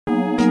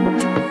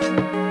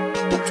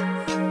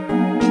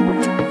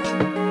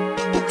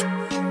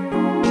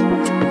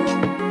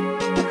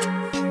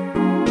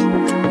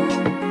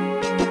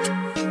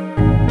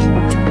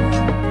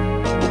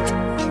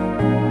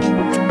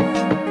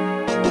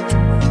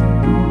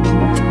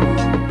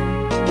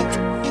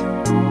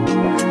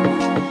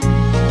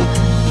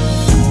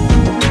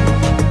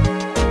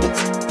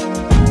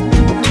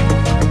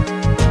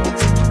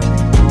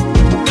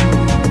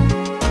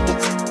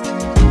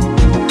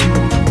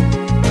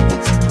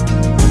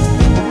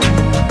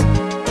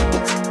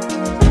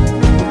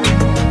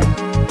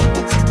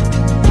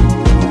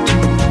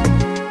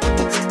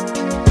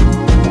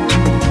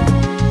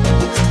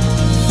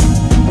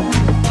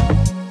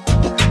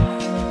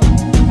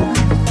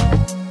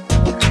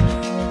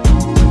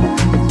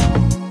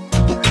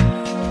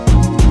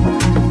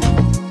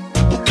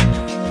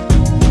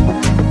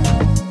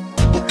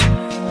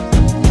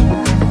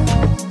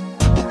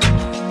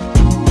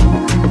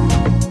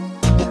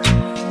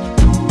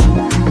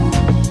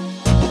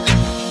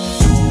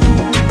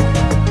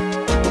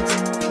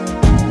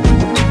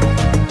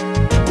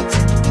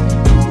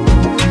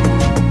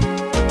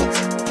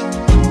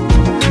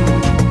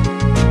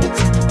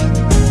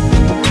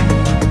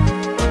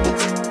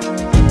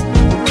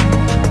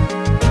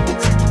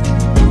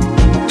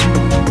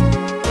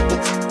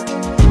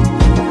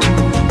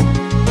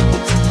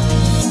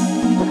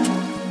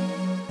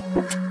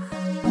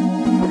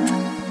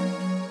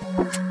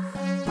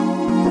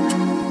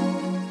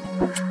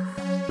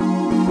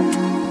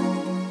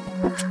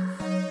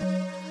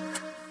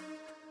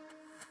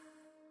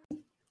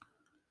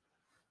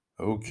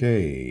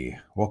Okay,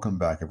 welcome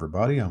back,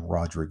 everybody. I'm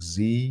Roderick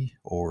Z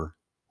or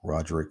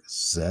Roderick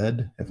Z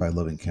if I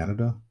live in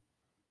Canada.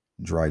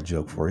 Dry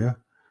joke for you.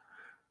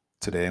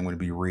 Today I'm going to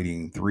be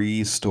reading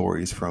three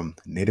stories from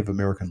Native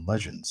American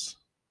legends.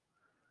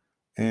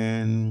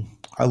 And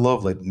I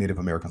love Native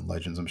American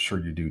legends. I'm sure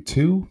you do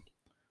too.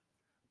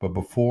 But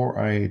before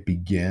I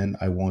begin,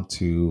 I want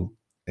to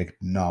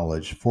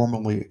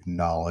formally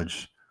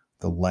acknowledge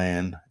the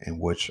land in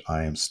which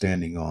I am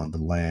standing on, the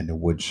land in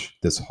which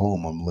this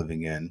home I'm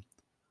living in,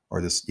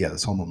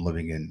 this home I'm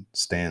living in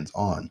stands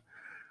on.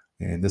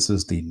 And this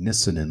is the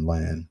Nisenan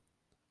land.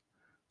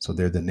 So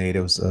they're the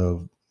natives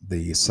of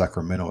the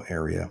Sacramento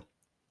area,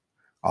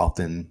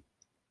 often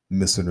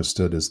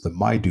misunderstood as the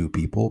Maidu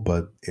people,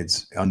 but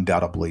it's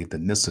undoubtedly the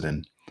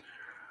Nisenan.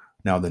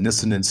 Now, the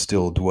Nisenan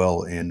still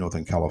dwell in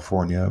Northern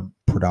California,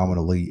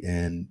 predominantly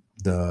in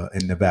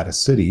Nevada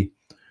City,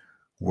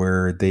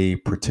 where they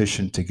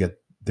petitioned to get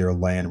their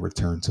land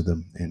returned to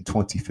them in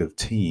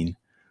 2015.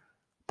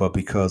 But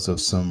because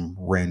of some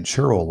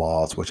ranchero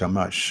laws, which I'm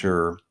not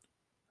sure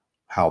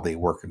how they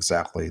work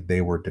exactly, they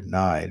were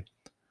denied.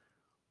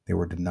 They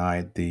were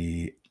denied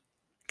the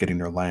getting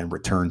their land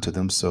returned to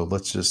them. So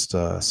let's just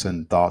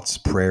send thoughts,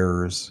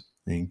 prayers,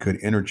 and good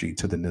energy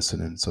to the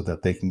Nisenan so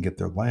that they can get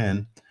their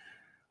land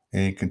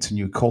and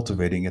continue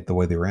cultivating it the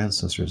way their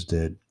ancestors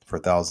did for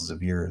thousands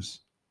of years.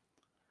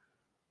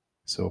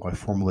 So I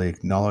formally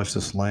acknowledge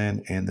this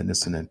land and the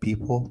Nisenan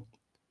people,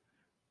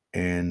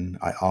 and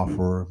I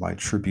offer my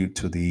tribute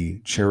to the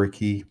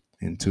Cherokee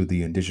and to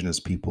the indigenous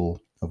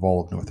people of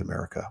all of North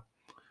America.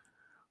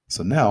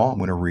 So now I'm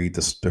going to read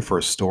the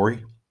first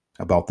story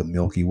about the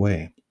Milky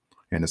Way,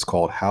 and it's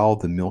called How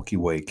the Milky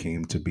Way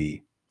Came to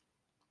Be.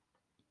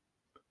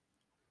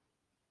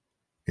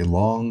 A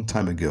long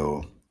time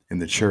ago in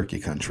the Cherokee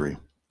country,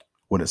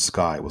 when the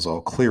sky was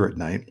all clear at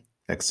night,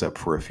 except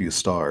for a few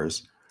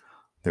stars,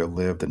 there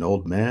lived an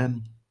old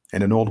man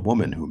and an old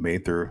woman who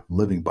made their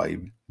living by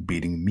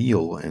beating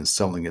meal and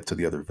selling it to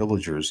the other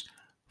villagers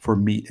for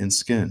meat and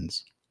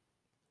skins.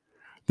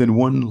 Then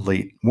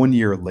one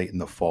year late in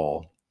the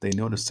fall, they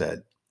noticed that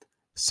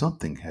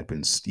something had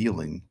been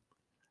stealing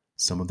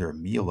some of their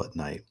meal at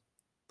night.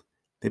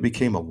 They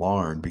became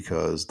alarmed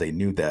because they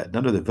knew that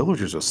none of the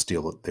villagers would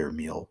steal their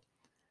meal.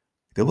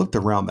 They looked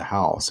around the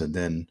house and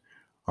then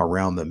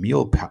around the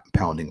meal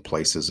pounding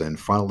places and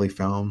finally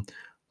found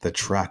the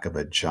track of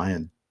a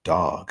giant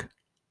dog.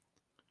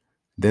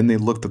 Then they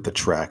looked at the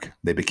track.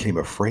 They became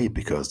afraid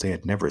because they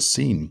had never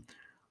seen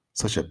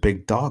such a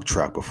big dog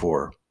track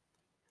before.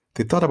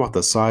 They thought about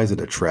the size of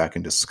the track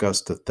and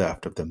discussed the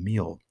theft of the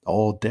meal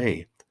all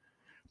day,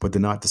 but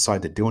did not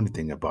decide to do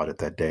anything about it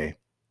that day.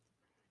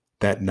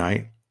 That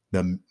night,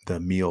 the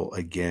meal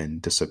again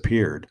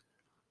disappeared.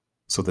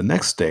 So the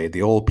next day,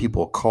 the old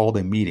people called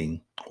a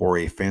meeting or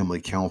a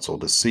family council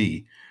to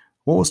see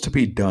what was to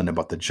be done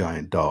about the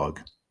giant dog.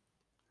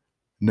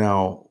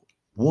 Now,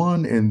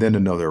 one and then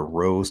another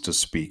rose to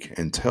speak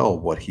and tell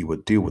what he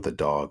would do with the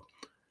dog,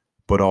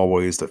 but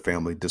always the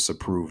family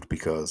disapproved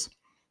because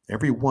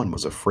everyone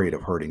was afraid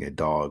of hurting a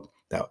dog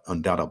that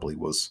undoubtedly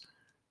was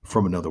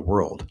from another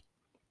world.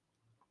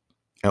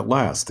 At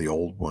last, the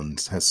old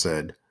ones had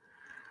said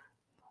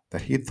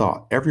that he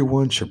thought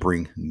everyone should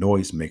bring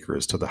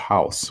noisemakers to the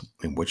house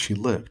in which he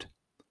lived.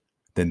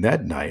 Then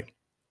that night,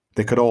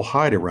 they could all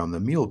hide around the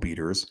meal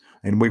beaters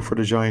and wait for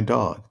the giant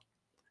dog.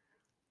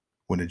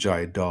 When the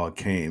giant dog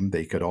came,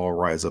 they could all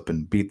rise up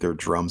and beat their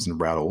drums and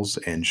rattles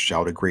and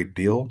shout a great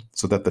deal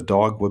so that the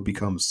dog would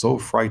become so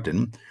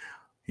frightened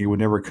he would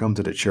never come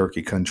to the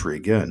Cherokee country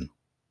again.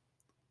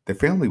 The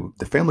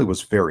family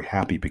was very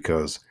happy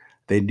because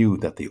they knew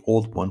that the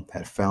old one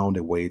had found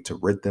a way to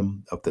rid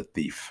them of the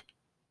thief.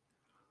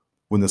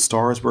 When the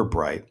stars were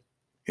bright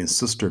and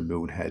Sister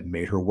Moon had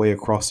made her way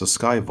across the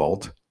sky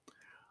vault,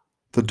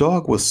 the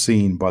dog was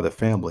seen by the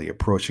family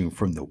approaching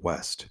from the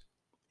west.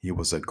 He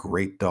was a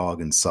great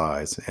dog in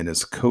size, and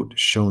his coat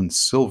shone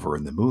silver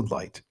in the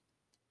moonlight.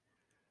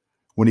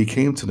 When he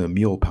came to the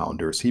meal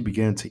pounders, he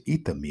began to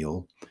eat the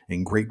meal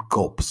in great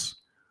gulps,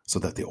 so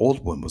that the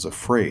old one was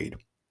afraid.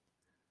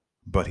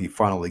 But he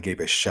finally gave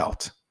a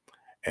shout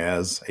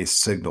as a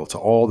signal to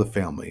all the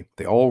family.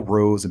 They all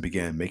rose and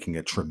began making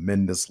a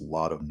tremendous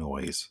lot of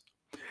noise.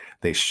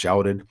 They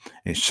shouted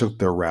and shook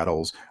their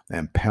rattles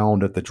and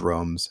pounded the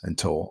drums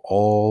until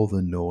all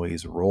the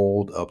noise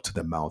rolled up to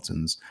the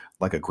mountains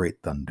like a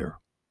great thunder.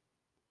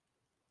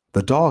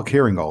 The dog,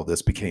 hearing all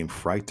this, became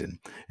frightened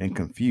and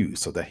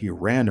confused, so that he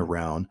ran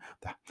around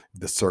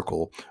the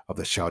circle of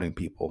the shouting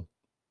people.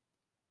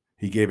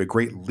 He gave a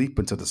great leap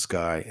into the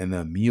sky, and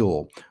the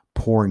meal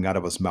pouring out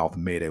of his mouth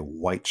made a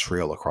white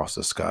trail across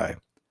the sky.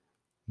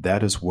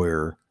 That is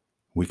where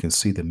we can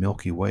see the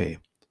Milky Way,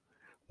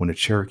 when the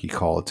Cherokee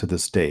call it to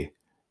this day,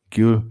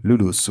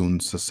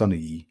 Gilulusun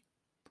Sasaniyi,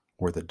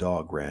 where the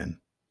dog ran.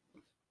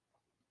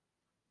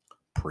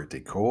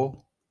 Pretty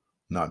cool.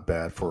 Not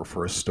bad for a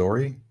first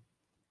story.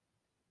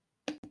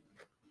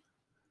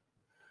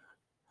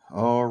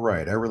 All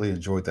right, I really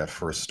enjoyed that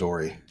first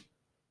story.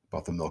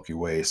 about the Milky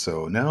Way.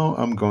 So now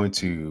I'm going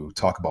to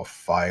talk about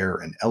fire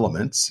and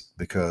elements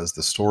because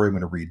the story I'm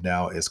going to read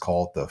now is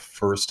called The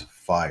First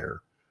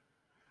Fire.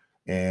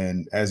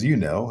 And as you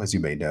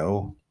may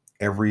know,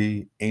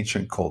 every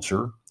ancient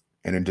culture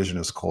and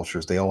indigenous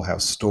cultures, they all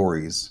have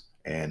stories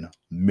and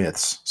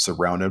myths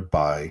surrounded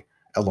by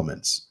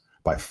elements,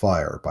 by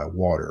fire, by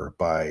water,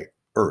 by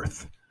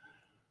earth.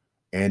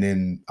 And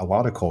in a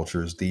lot of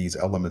cultures, these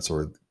elements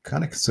are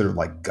kind of considered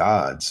like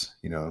gods,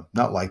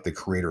 not like the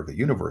creator of the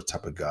universe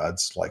type of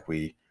gods like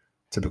we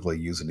typically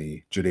use in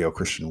the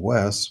Judeo-Christian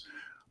West,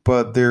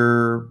 but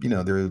they're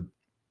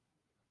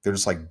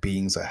just like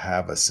beings that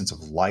have a sense of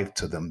life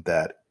to them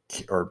that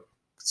are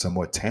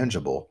somewhat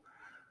tangible.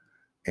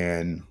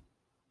 And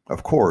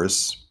of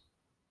course,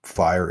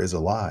 fire is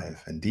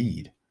alive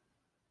indeed,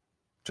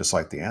 just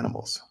like the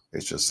animals.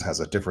 It just has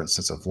a different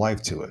sense of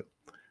life to it.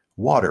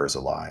 Water is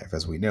alive,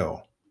 as we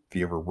know. If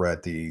you ever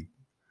read the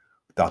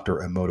Dr.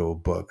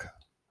 Emoto book,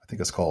 I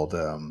think it's called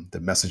The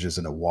Messages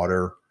in the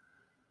Water,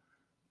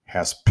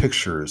 has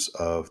pictures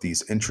of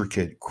these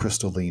intricate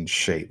crystalline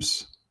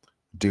shapes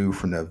due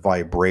from the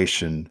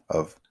vibration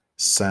of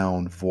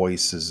sound,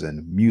 voices,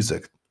 and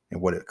music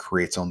and what it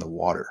creates on the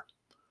water.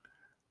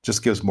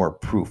 Just gives more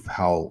proof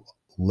how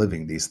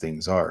living these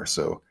things are.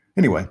 So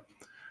anyway,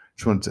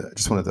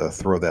 just wanted to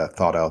throw that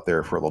thought out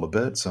there for a little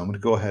bit. So I'm going to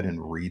go ahead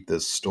and read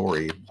this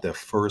story, The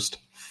First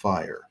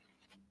Fire.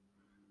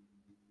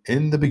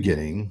 In the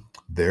beginning,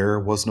 there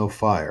was no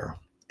fire,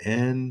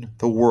 and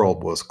the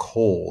world was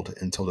cold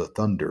until the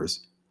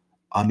thunders,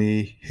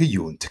 Ani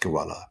Hiyun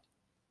Tikiwala,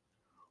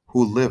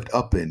 who lived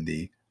up in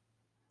the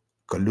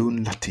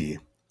Galunlati,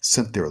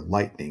 sent their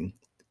lightning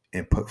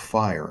and put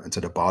fire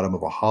into the bottom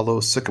of a hollow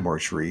sycamore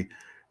tree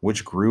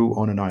which grew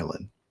on an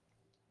island.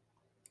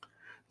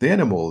 The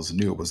animals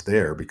knew it was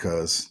there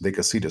because they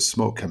could see the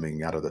smoke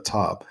coming out of the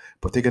top,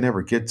 but they could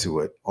never get to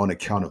it on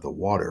account of the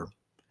water.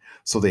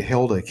 So they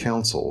held a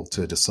council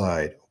to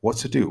decide what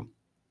to do.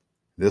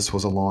 This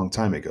was a long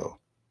time ago.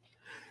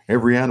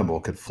 Every animal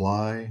could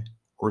fly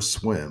or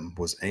swim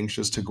was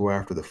anxious to go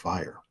after the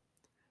fire.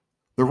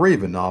 The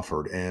raven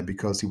offered, and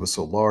because he was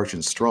so large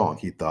and strong,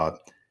 he thought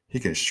he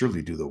can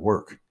surely do the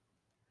work.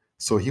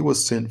 So he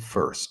was sent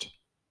first.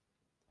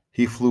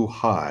 He flew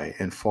high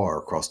and far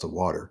across the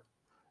water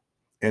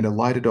and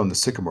alighted on the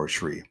sycamore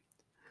tree.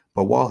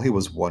 But while he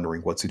was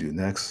wondering what to do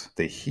next,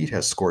 the heat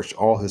had scorched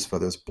all his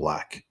feathers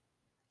black,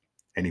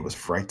 and he was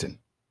frightened,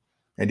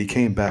 and he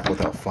came back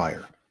without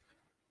fire.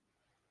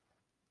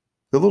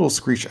 The little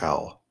screech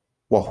owl,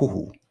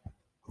 Wahuhu,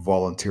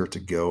 volunteered to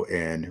go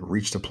and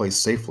reach the place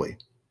safely.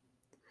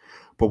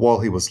 But while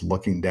he was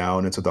looking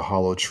down into the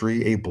hollow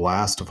tree, a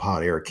blast of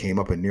hot air came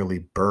up and nearly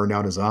burned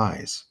out his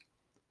eyes.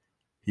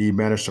 He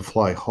managed to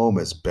fly home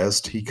as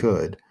best he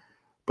could,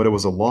 but it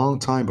was a long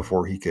time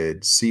before he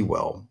could see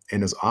well,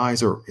 and his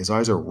eyes are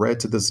red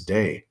to this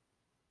day.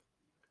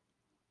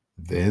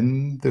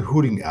 Then the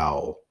hooting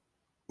owl,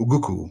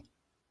 Uguku,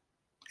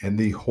 and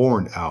the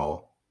horned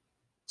owl,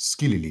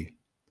 Skilili,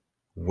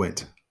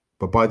 went.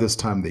 But by this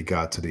time they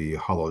got to the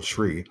hollow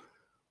tree,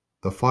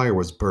 the fire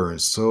was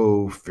burned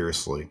so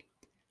fiercely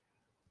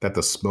that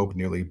the smoke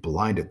nearly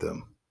blinded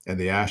them, and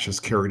the ashes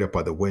carried up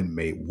by the wind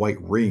made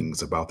white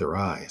rings about their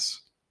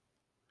eyes.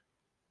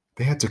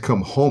 They had to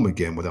come home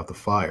again without the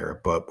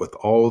fire, but with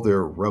all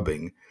their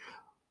rubbing,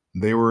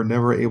 they were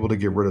never able to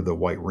get rid of the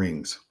white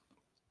rings.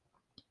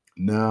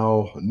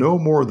 Now, no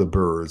more of the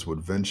birds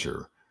would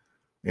venture,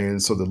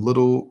 and so the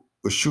little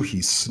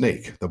Ushuhi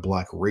snake, the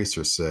black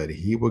racer, said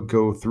he would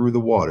go through the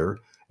water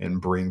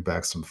and bring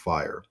back some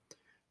fire.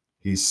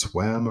 He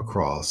swam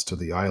across to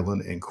the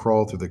island and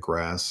crawled through the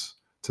grass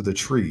to the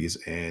trees,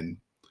 and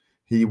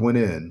he went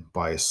in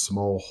by a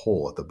small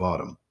hole at the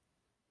bottom.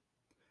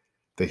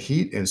 The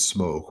heat and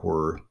smoke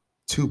were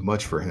too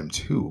much for him,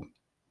 too.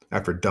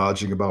 After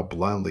dodging about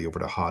blindly over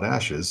the hot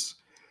ashes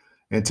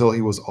until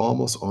he was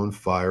almost on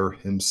fire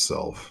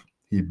himself,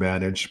 he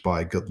managed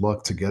by good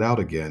luck to get out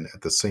again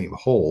at the same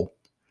hole,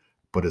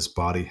 but his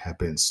body had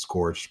been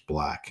scorched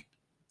black,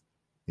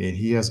 and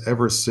he has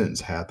ever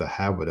since had the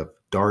habit of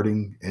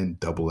darting and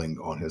doubling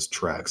on his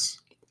tracks,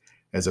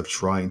 as if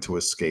trying to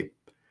escape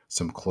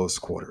some close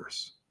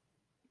quarters.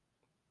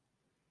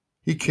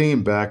 He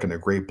came back, and a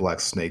great black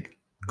snake,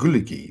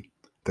 Guligi,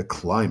 the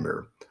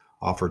climber,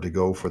 offered to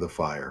go for the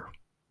fire.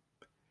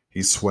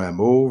 He swam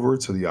over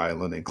to the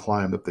island and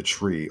climbed up the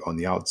tree on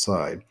the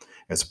outside,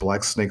 as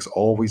black snakes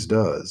always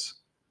does.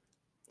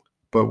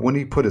 But when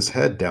he put his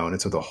head down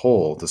into the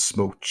hole, the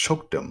smoke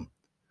choked him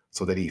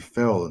so that he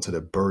fell into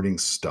the burning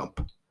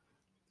stump.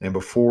 And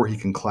before he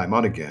can climb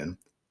out again,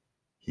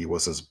 he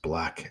was as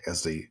black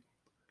as the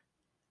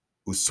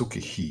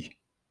Usukihi.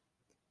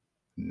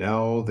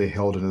 Now they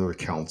held another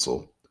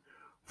council,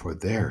 for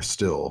there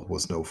still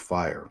was no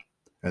fire,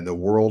 and the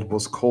world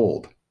was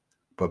cold.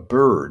 But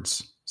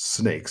birds,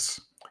 snakes,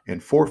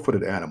 and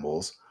four-footed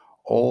animals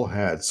all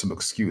had some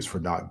excuse for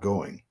not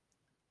going,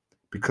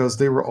 because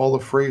they were all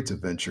afraid to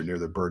venture near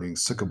the burning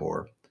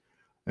sycamore,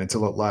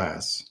 until at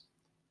last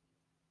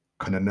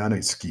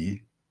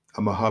Kanananiski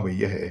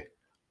Amahabiyehe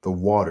The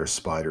water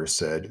spider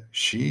said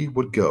she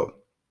would go.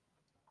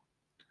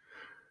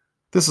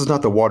 This is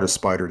not the water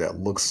spider that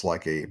looks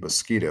like a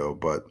mosquito,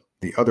 but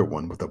the other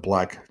one with the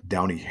black,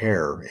 downy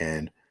hair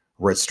and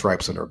red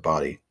stripes on her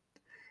body.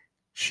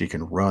 She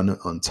can run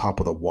on top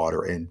of the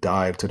water and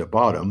dive to the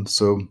bottom,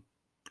 so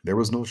there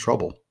was no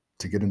trouble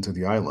to get into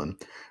the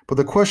island. But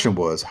the question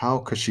was, how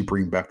could she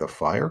bring back the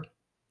fire?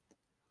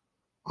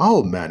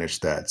 I'll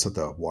manage that, said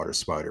the water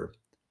spider.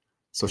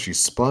 So she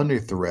spun a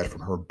thread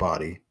from her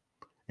body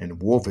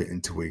and wove it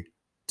into a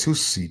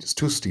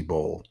tusti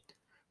bowl,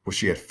 which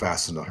she had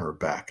fastened on her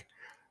back.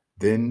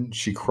 Then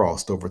she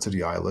crossed over to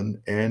the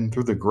island and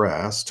through the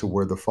grass to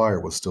where the fire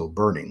was still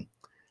burning.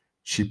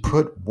 She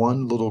put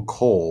one little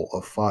coal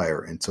of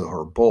fire into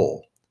her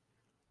bowl,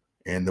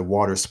 and the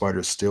water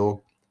spider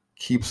still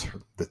keeps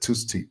the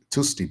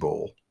tusti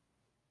bowl.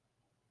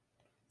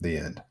 The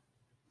end.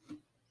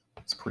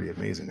 It's pretty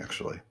amazing,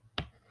 actually.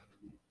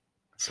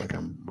 It's like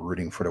I'm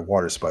rooting for the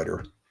water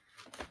spider.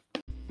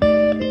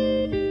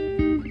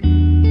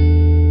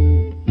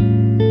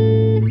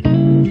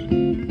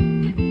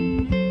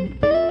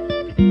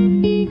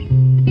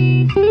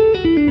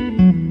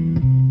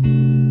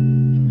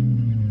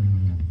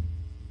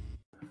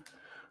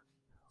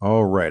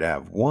 All right, I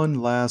have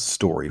one last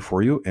story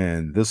for you,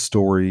 and this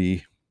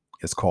story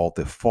is called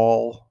The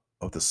Fall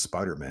of the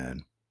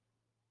Spider-Man.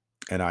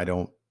 And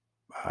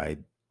I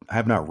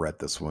have not read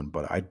this one,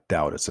 but I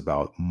doubt it's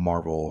about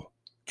Marvel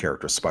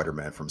character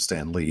Spider-Man from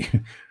Stan Lee.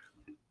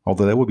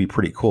 Although that would be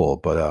pretty cool.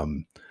 But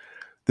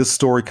this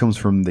story comes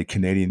from the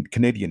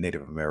Canadian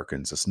Native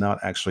Americans. It's not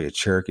actually a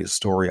Cherokee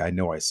story. I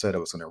know I said I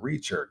was going to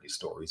read Cherokee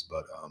stories,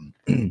 but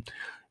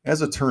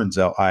as it turns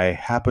out, I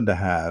happen to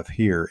have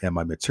here in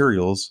my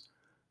materials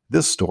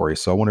this story,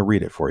 so I want to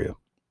read it for you.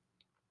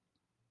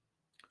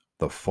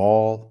 The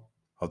Fall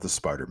of the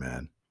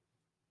Spider-Man.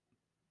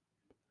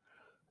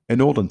 In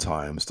olden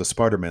times, the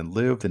Spider-Man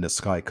lived in the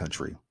Sky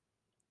Country.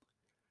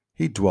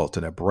 He dwelt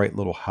in a bright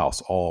little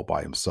house all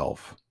by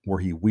himself, where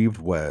he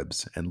weaved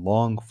webs and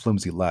long,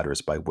 flimsy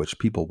ladders by which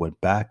people went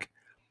back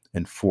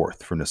and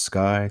forth from the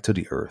sky to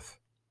the earth.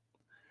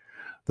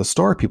 The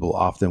Star People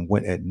often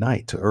went at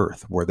night to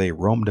Earth, where they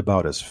roamed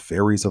about as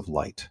fairies of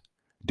light,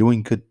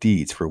 doing good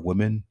deeds for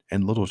women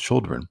and little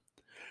children,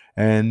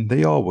 and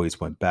they always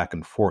went back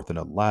and forth in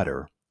a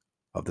ladder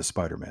of the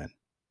Spider-Man.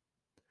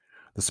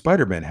 The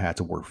Spider-Man had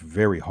to work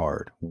very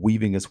hard,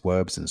 weaving his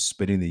webs and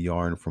spinning the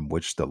yarn from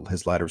which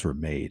his ladders were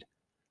made.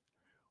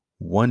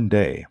 One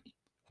day,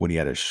 when he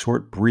had a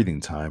short breathing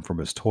time from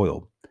his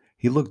toil,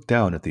 he looked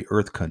down at the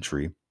Earth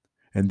country,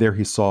 and there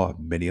he saw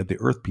many of the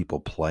Earth people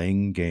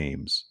playing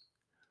games,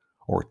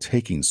 or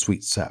taking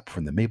sweet sap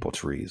from the maple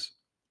trees,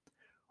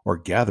 or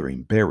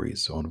gathering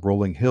berries on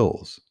rolling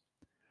hills.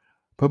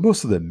 But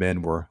most of the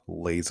men were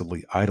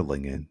lazily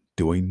idling and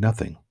doing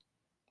nothing.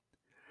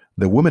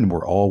 The women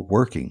were all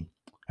working.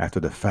 After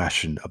the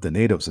fashion of the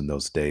natives in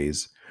those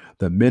days,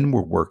 the men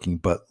were working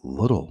but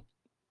little.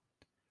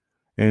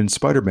 And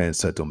Spider-Man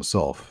said to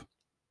himself,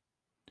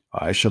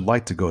 I should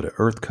like to go to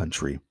Earth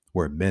Country,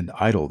 where men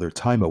idle their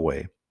time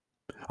away.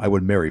 I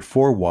would marry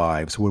 4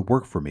 wives who would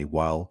work for me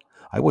while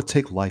I would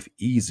take life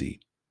easy.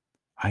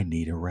 I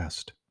need a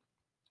rest.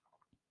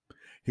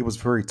 He was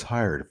very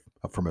tired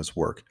from his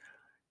work,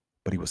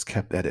 but he was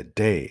kept at it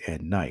day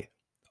and night,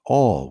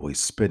 always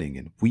spinning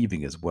and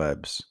weaving his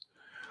webs.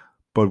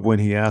 But when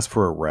he asked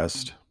for a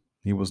rest,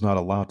 he was not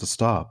allowed to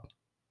stop.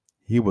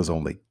 He was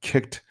only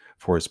kicked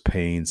for his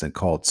pains and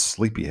called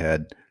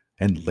sleepyhead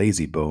and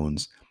lazy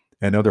bones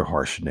and other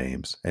harsh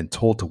names and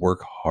told to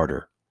work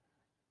harder.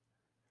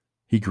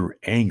 He grew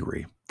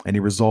angry and he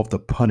resolved to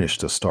punish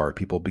the Star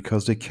People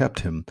because they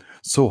kept him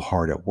so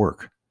hard at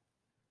work.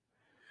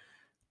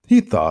 He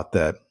thought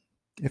that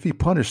if he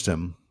punished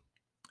him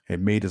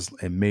and made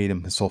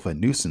himself a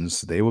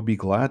nuisance, they would be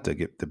glad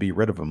to be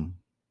rid of him.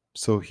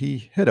 So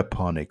he hit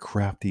upon a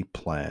crafty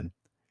plan.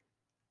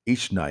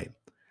 Each night,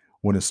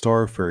 when a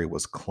star fairy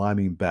was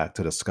climbing back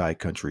to the Sky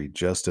Country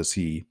just as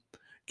he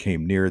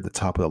came near the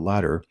top of the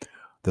ladder,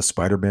 the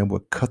Spider-Man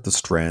would cut the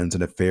strands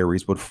and the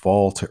fairies would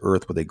fall to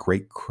earth with a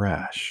great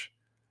crash.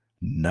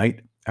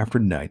 Night after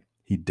night,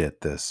 he did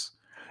this,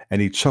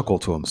 and he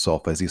chuckled to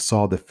himself as he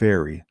saw the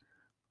fairy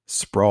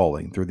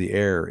sprawling through the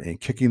air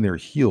and kicking their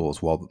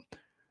heels while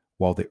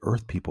the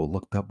Earth people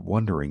looked up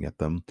wondering at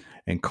them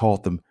and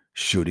called them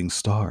shooting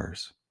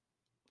stars.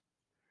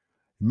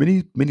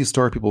 Many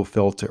Star People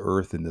fell to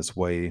Earth in this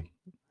way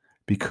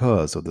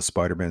because of the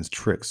Spider-Man's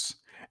tricks,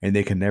 and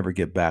they can never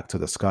get back to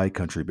the Sky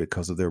Country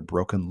because of their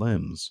broken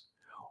limbs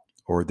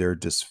or their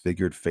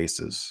disfigured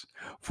faces.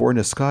 For in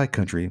the Sky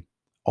Country,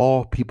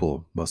 all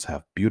people must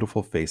have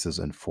beautiful faces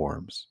and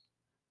forms.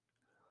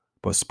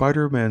 But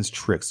Spider-Man's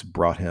tricks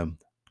brought him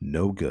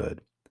no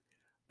good.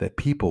 The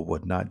people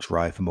would not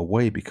drive him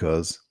away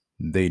because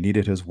they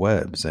needed his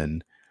webs,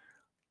 and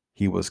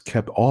he was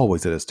kept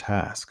always at his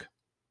task.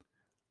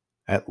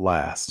 At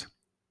last,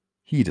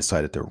 he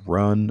decided to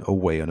run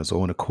away on his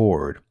own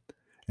accord,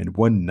 and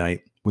one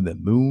night, when the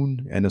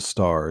moon and the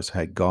stars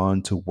had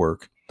gone to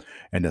work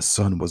and the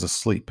sun was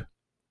asleep,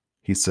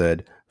 he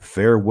said,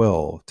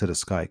 Farewell to the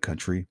sky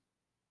country.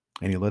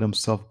 And he let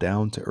himself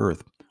down to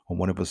earth on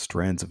one of his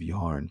strands of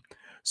yarn,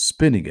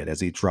 spinning it as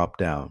he dropped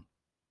down.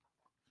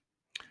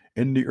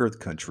 In the earth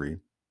country,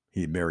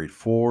 he married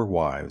 4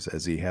 wives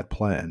as he had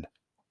planned,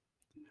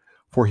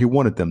 for he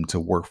wanted them to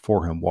work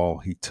for him while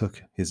he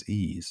took his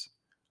ease.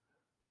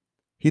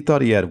 He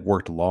thought he had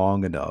worked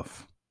long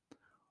enough.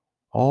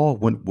 All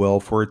went well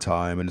for a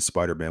time, and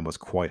Spider Man was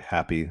quite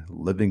happy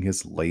living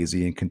his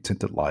lazy and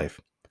contented life.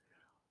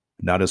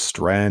 Not a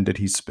strand did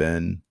he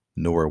spin,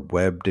 nor a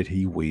web did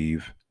he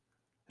weave.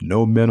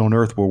 No men on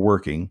earth were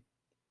working,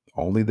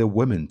 only the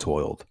women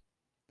toiled.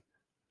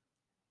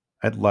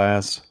 At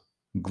last,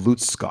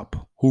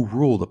 Glutskop, who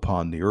ruled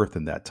upon the earth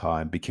in that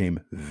time, became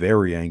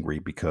very angry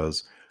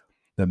because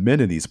the men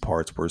in these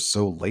parts were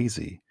so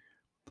lazy,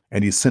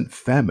 and he sent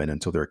famine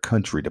into their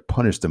country to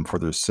punish them for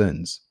their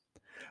sins.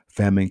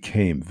 Famine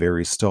came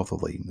very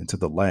stealthily into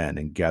the land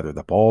and gathered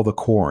up all the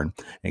corn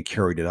and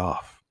carried it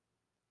off.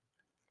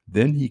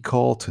 Then he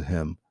called to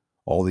him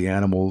all the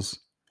animals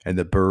and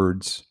the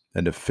birds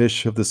and the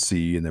fish of the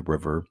sea and the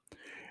river,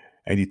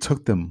 and he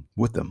took them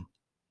with him.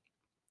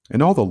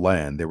 In all the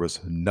land there was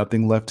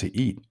nothing left to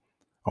eat,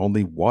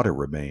 only water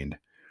remained.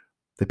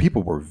 The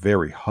people were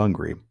very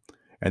hungry,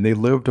 and they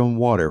lived on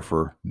water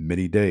for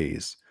many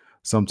days.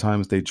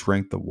 Sometimes they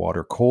drank the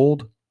water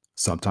cold,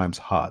 sometimes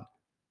hot,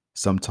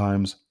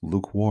 sometimes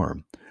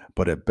lukewarm,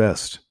 but at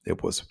best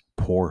it was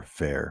poor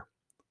fare.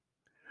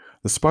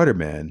 The Spider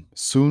Man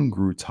soon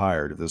grew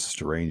tired of this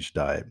strange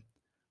diet,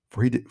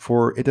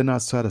 for it did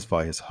not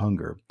satisfy his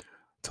hunger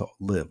to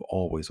live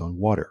always on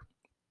water.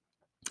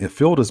 It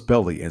filled his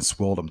belly and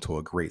swelled him to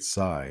a great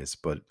size,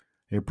 but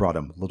it brought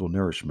him little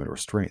nourishment or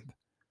strength.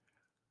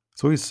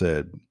 So he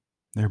said,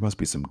 "There must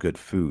be some good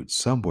food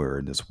somewhere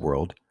in this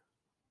world.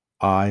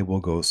 I will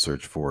go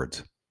search for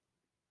it."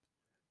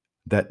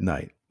 That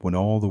night, when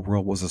all the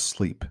world was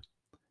asleep,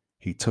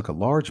 he took a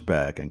large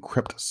bag and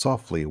crept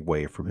softly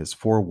away from his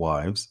 4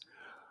 wives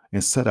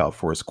and set out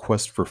for his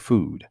quest for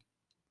food.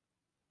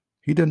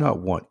 He did not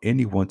want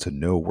anyone to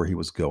know where he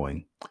was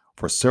going.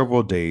 For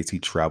several days he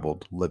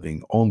traveled,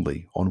 living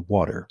only on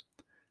water.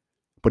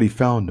 But he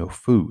found no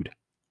food,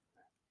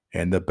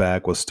 and the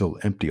bag was still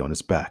empty on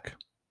his back.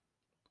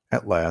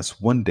 At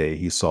last, one day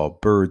he saw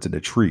birds in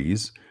the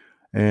trees,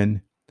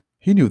 and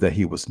he knew that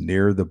he was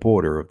near the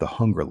border of the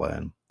Hunger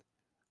Land.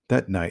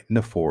 That night in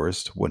the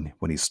forest, when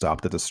he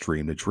stopped at the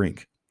stream to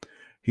drink,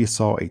 he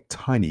saw a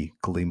tiny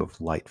gleam of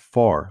light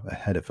far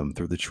ahead of him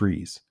through the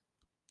trees.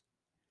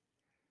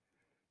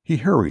 He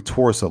hurried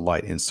towards the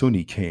light, and soon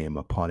he came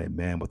upon a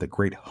man with a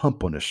great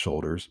hump on his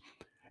shoulders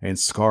and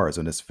scars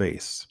on his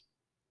face,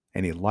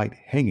 and a light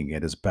hanging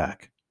at his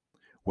back,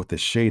 with a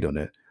shade on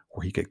it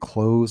where he could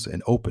close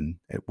and open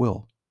at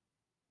will.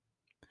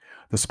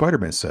 The Spider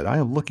Man said, "I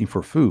am looking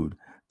for food.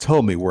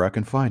 Tell me where I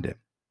can find it."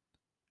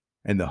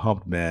 And the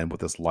humped man with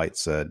his light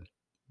said,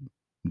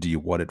 "Do you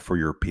want it for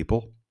your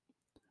people?"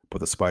 But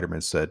the Spider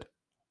Man said,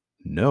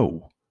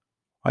 "No,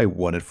 I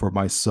want it for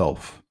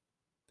myself."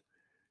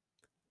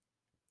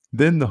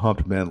 Then the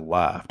humped man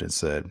laughed and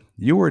said,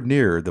 "You are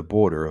near the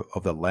border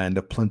of the land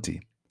of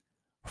plenty.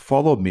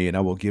 Follow me and I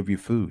will give you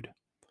food."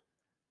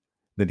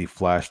 Then he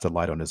flashed the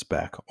light on his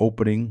back,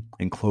 opening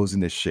and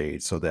closing the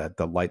shade so that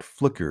the light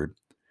flickered,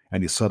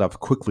 and he set off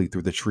quickly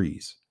through the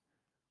trees.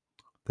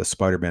 The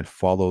Spider Man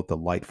followed the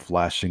light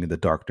flashing in the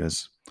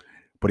darkness,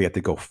 but he had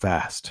to go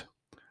fast,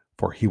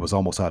 for he was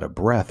almost out of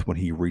breath when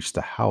he reached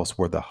the house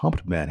where the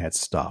humped man had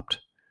stopped.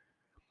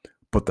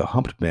 But the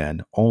humped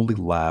man only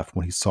laughed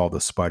when he saw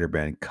the Spider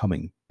Man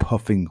coming,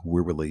 puffing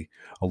wearily,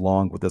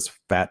 along with his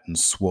fat and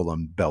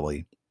swollen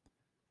belly.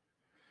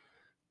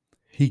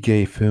 He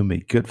gave him a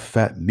good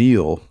fat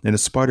meal, and the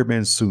Spider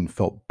Man soon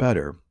felt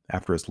better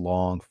after his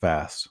long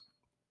fast.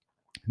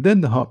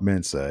 Then the humped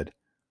man said,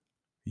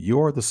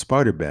 "You are the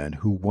Spider Man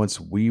who once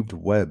weaved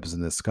webs in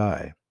the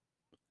sky.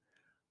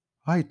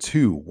 I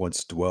too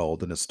once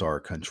dwelled in a star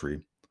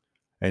country.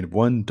 And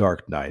one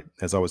dark night,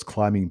 as I was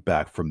climbing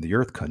back from the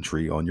earth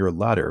country on your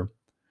ladder,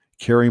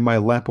 carrying my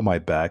lamp on my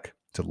back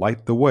to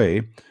light the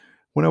way,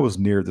 when I was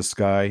near the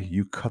sky,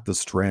 you cut the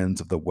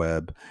strands of the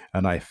web,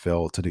 and I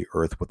fell to the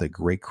earth with a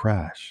great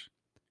crash.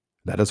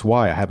 That is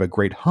why I have a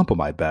great hump on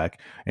my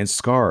back and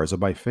scars on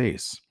my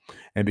face.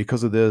 And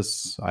because of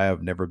this, I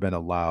have never been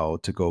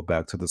allowed to go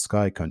back to the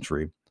sky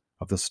country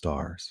of the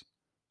stars.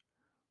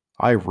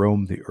 I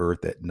roam the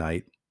earth at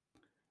night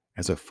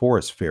as a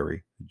forest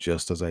fairy,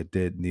 just as I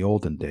did in the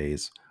olden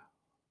days,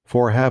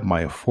 for I have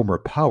my former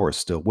power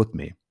still with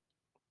me,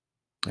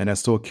 and I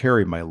still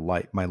carry my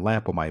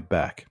lamp on my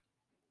back.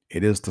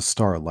 It is the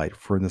starlight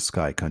for in the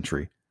sky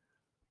country.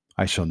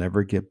 I shall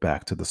never get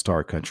back to the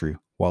star country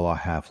while I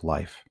have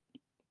life.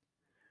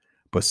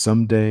 But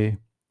someday,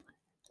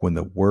 when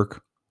the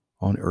work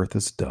on earth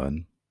is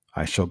done,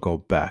 I shall go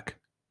back.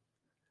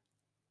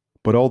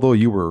 But although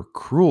you were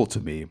cruel to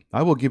me,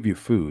 I will give you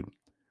food."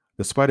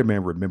 The Spider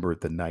Man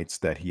remembered the nights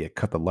that he had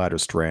cut the ladder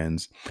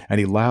strands, and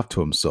he laughed to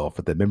himself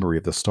at the memory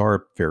of the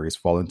star fairies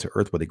falling to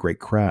earth with a great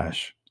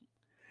crash.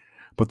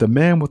 But the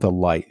man with the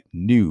light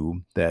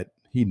knew that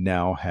he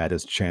now had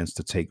his chance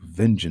to take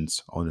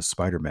vengeance on the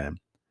Spider Man.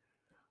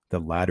 The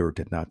latter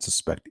did not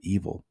suspect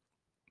evil.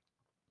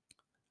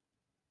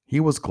 He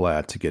was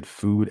glad to get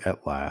food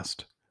at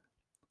last.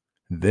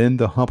 Then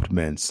the humped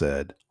man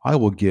said, I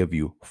will give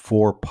you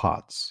 4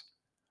 pots.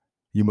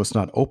 You must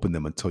not open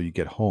them until you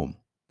get home.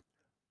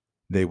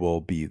 They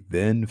will be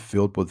then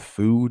filled with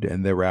food,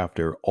 and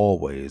thereafter,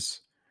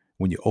 always,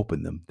 when you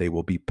open them, they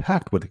will be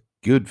packed with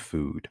good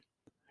food,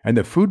 and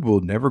the food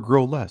will never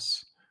grow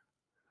less.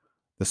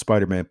 The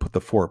Spider Man put the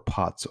 4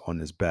 pots on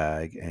his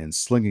bag and,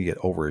 slinging it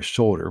over his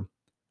shoulder,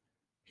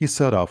 he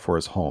set off for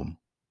his home,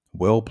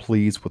 well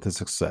pleased with his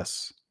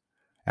success.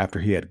 After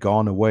he had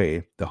gone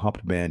away, the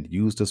humped man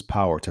used his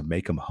power to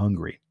make him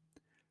hungry.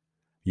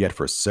 Yet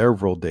for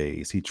several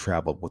days he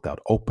traveled without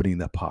opening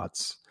the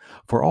pots,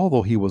 for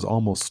although he was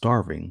almost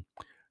starving,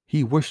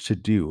 he wished to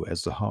do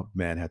as the humped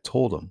man had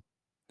told him.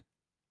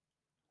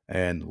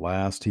 And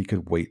last he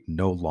could wait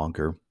no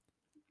longer.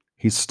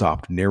 He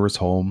stopped near his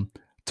home,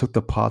 took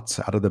the pots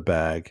out of the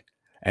bag,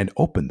 and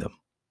opened them.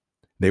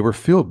 They were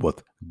filled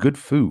with good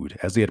food,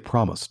 as he had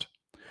promised,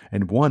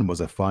 and one was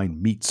a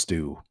fine meat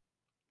stew.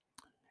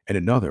 In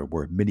another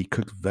were many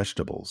cooked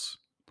vegetables.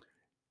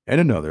 And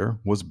another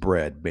was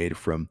bread made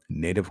from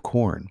native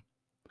corn.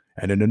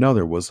 And in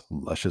another was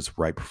luscious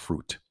ripe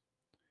fruit.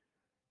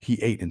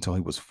 He ate until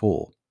he was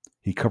full.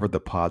 He covered the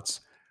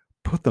pots,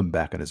 put them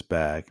back in his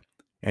bag,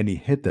 and he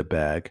hid the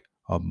bag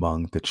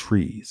among the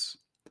trees.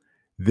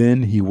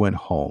 Then he went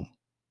home.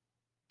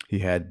 He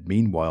had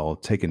meanwhile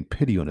taken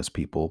pity on his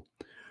people,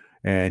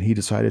 and he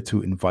decided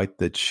to invite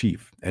the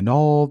chief and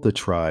all the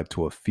tribe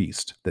to a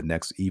feast the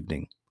next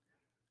evening.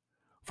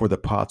 For the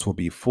pots will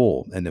be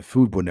full, and the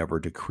food will never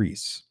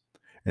decrease,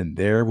 and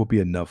there will be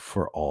enough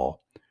for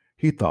all.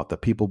 He thought the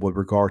people would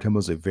regard him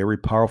as a very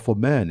powerful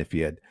man if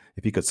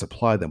he could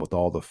supply them with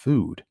all the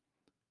food.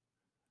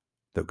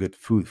 The good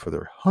food for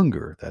their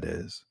hunger, that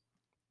is.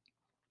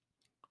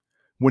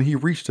 When he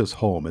reached his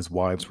home, his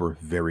wives were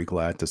very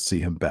glad to see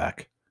him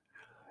back,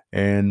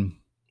 and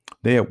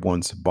they at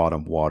once bought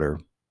him water,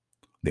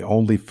 the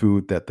only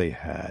food that they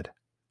had.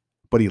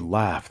 But he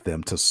laughed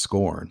them to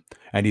scorn,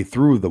 and he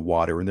threw the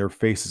water in their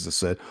faces and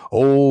said,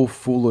 "O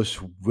foolish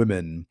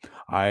women,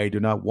 I do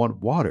not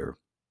want water.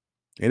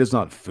 It is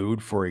not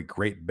food for a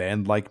great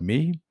man like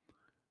me.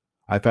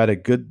 I've had a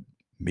good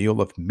meal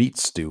of meat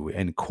stew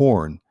and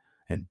corn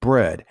and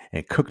bread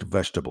and cooked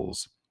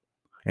vegetables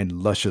and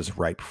luscious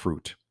ripe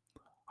fruit.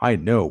 I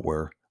know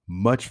where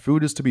much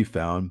food is to be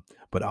found,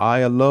 but I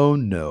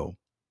alone know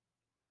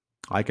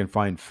I can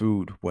find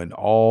food when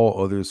all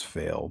others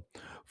fail,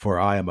 for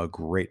I am a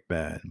great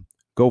man.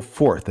 Go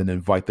forth and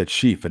invite the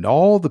chief and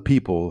all the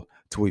people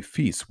to a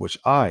feast which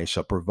I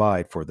shall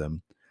provide for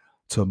them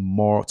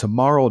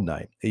tomorrow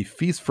night, a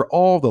feast for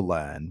all the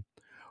land,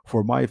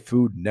 for my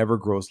food never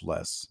grows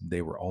less."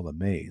 They were all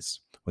amazed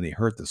when they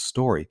heard the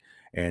story,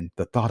 and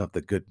the thought of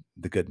the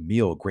good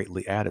meal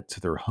greatly added to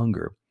their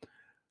hunger.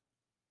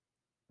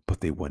 But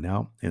they went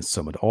out and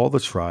summoned all the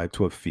tribe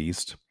to a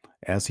feast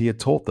as he had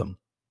told them.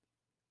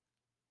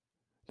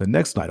 The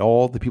next night,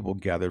 all the people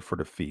gathered for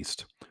the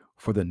feast,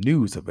 for the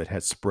news of it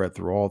had spread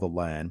through all the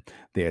land.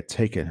 They had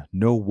taken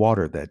no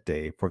water that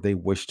day, for they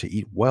wished to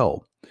eat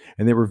well,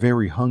 and they were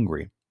very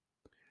hungry.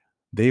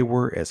 They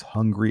were as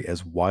hungry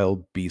as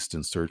wild beasts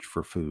in search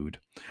for food.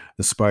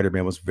 The Spider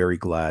Man was very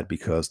glad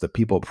because the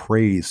people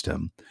praised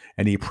him,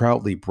 and he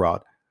proudly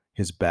brought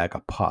his bag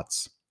of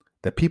pots.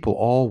 The people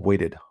all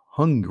waited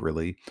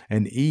hungrily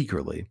and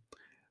eagerly,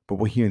 but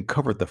when he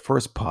uncovered the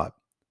first pot,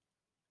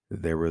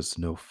 there was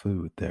no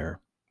food there.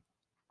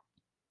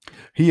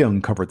 He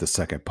uncovered the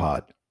second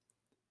pot,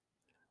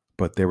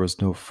 but there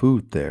was no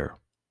food there.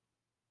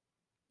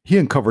 He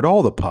uncovered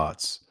all the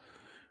pots,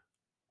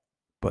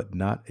 but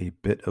not a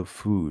bit of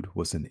food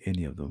was in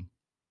any of them.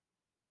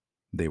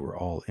 They were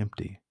all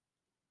empty,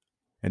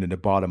 and in the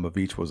bottom of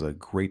each was a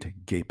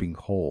great gaping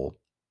hole.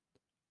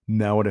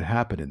 Now it had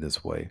happened in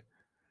this way.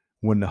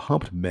 When the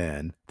humped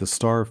man, the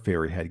star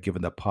fairy, had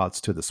given the pots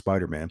to the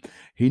Spider Man,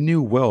 he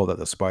knew well that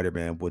the Spider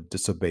Man would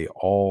disobey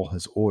all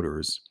his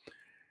orders,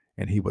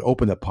 and he would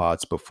open the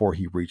pots before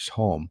he reached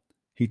home.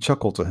 He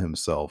chuckled to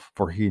himself,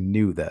 for he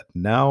knew that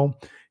now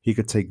he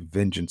could take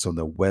vengeance on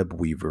the web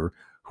weaver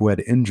who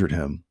had injured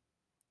him.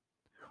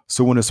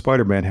 So when the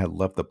Spider Man had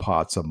left the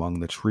pots among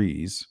the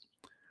trees,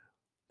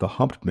 the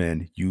humped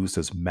man used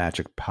his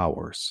magic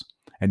powers,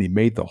 and he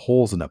made the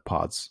holes in the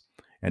pots,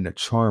 and the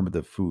charm of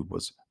the food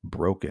was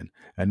broken,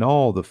 and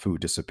all the food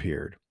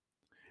disappeared.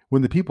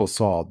 When the people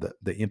saw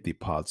the empty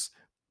pots,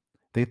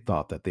 they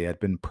thought that they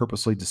had been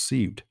purposely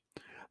deceived.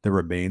 The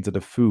remains of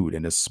the food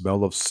and the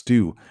smell of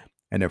stew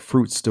and the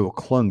fruit still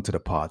clung to the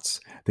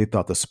pots. They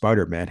thought the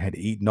Spider Man had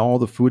eaten all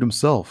the food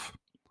himself.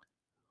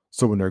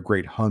 So, in their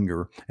great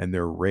hunger and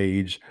their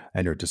rage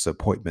and their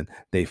disappointment,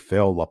 they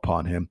fell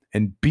upon him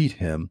and beat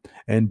him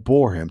and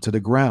bore him to the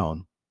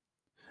ground,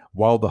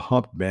 while the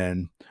humped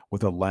man,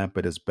 with a lamp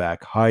at his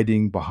back,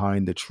 hiding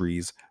behind the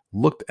trees,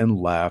 looked and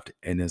laughed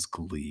in his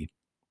glee.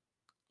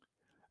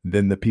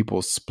 Then the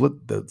people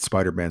split the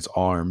Spider-Man's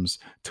arms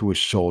to his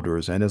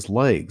shoulders and his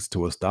legs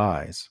to his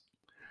thighs,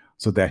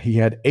 so that he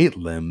had 8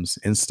 limbs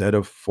instead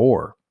of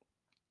 4.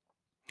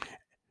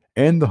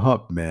 And the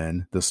hump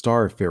man, the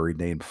star fairy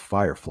named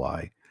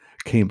Firefly,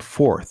 came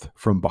forth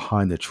from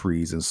behind the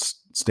trees and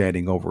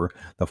standing over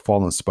the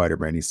fallen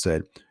Spider-Man, he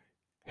said,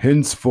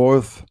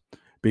 "Henceforth,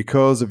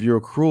 because of your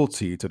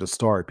cruelty to the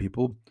star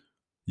people,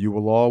 you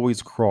will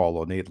always crawl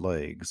on 8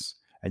 legs,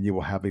 and you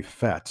will have a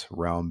fat,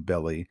 round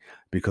belly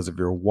because of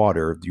your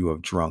water you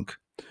have drunk.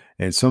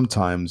 And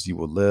sometimes you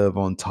will live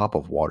on top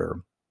of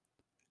water,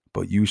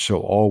 but you shall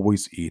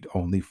always eat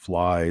only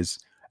flies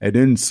and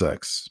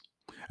insects.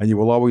 And you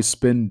will always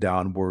spin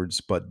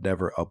downwards, but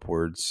never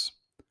upwards.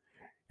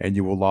 And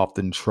you will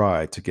often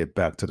try to get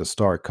back to the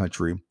star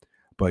country,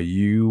 but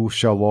you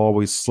shall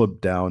always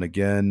slip down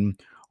again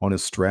on a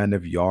strand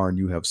of yarn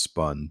you have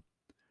spun."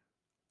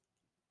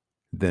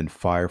 Then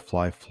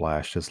Firefly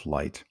flashed his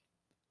light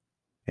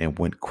and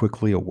went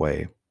quickly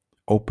away,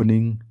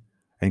 opening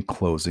and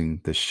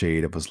closing the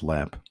shade of his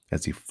lamp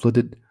as he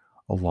flitted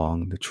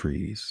along the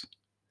trees.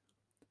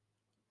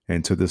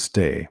 And to this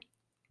day,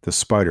 the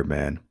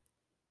Spider-Man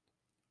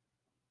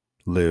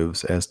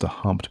lives as the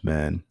humped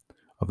man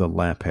of the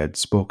lamp had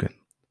spoken,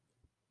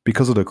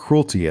 because of the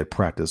cruelty he had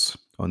practiced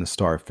on the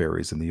star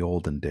fairies in the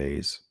olden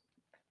days.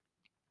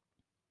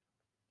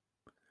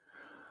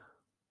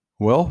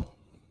 Well,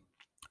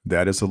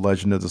 that is the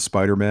legend of the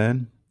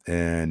Spider-Man,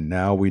 and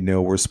now we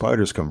know where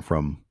spiders come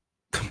from.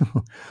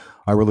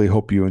 I really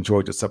hope you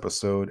enjoyed this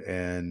episode,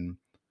 and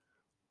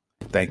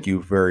thank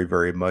you very,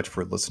 very much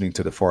for listening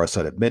to The Far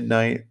Side at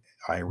Midnight.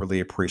 I really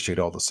appreciate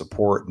all the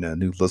support and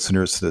new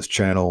listeners to this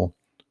channel,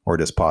 or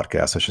this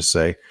podcast, I should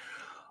say.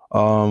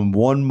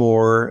 One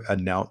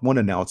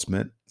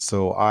announcement.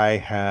 So I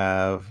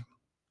have,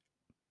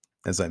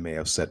 as I may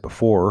have said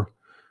before,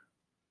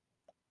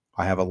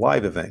 I have a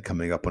live event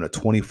coming up on the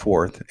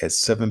 24th at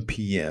 7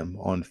 p.m.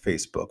 on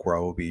Facebook where I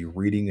will be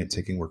reading and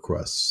taking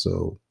requests.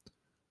 So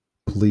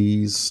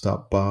please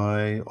stop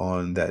by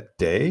on that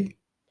day.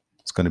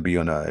 It's going to be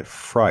on a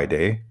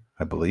Friday,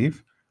 I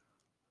believe,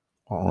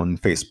 on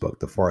Facebook,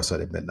 The Far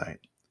Side at Midnight.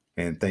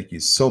 And thank you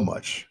so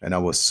much. And I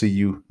will see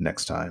you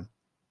next time.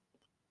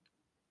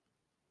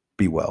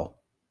 Be well.